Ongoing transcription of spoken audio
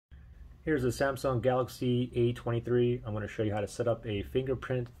Here's a Samsung Galaxy A23. I'm going to show you how to set up a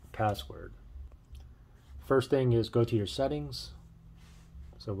fingerprint password. First thing is go to your settings.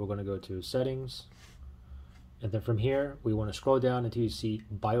 So we're going to go to settings. And then from here, we want to scroll down until you see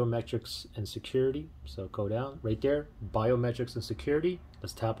biometrics and security. So go down right there, biometrics and security.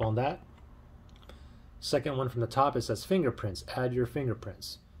 Let's tap on that. Second one from the top, it says fingerprints. Add your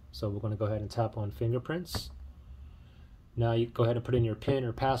fingerprints. So we're going to go ahead and tap on fingerprints. Now you go ahead and put in your PIN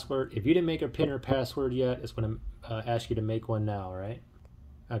or password. If you didn't make a PIN or password yet, it's going to ask you to make one now, all right?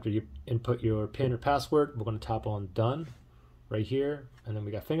 After you input your PIN or password, we're going to tap on done right here. And then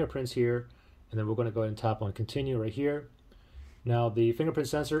we got fingerprints here. And then we're going to go ahead and tap on continue right here. Now the fingerprint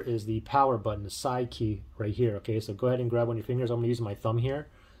sensor is the power button, the side key right here, okay? So go ahead and grab one of your fingers. I'm going to use my thumb here.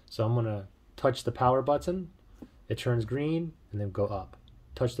 So I'm going to touch the power button. It turns green and then go up.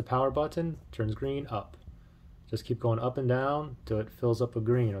 Touch the power button, turns green, up. Just keep going up and down till it fills up with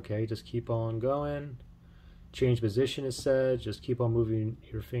green, okay? Just keep on going. Change position is said. Just keep on moving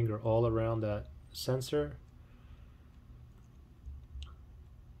your finger all around that sensor.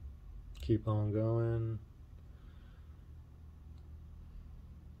 Keep on going.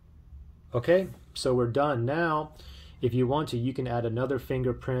 Okay, so we're done. Now, if you want to, you can add another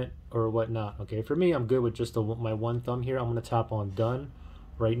fingerprint or whatnot, okay? For me, I'm good with just my one thumb here. I'm gonna tap on done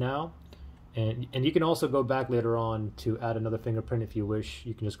right now. And you can also go back later on to add another fingerprint if you wish.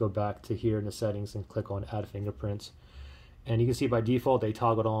 You can just go back to here in the settings and click on add fingerprints. And you can see by default they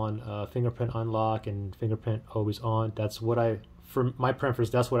toggled on fingerprint unlock and fingerprint always on. That's what for my preference,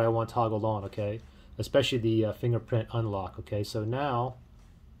 that's what I want toggled on, okay? Especially the fingerprint unlock, okay? So now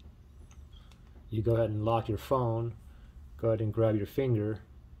you go ahead and lock your phone. Go ahead and grab your finger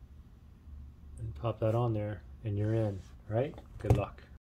and pop that on there and you're in, right? Good luck.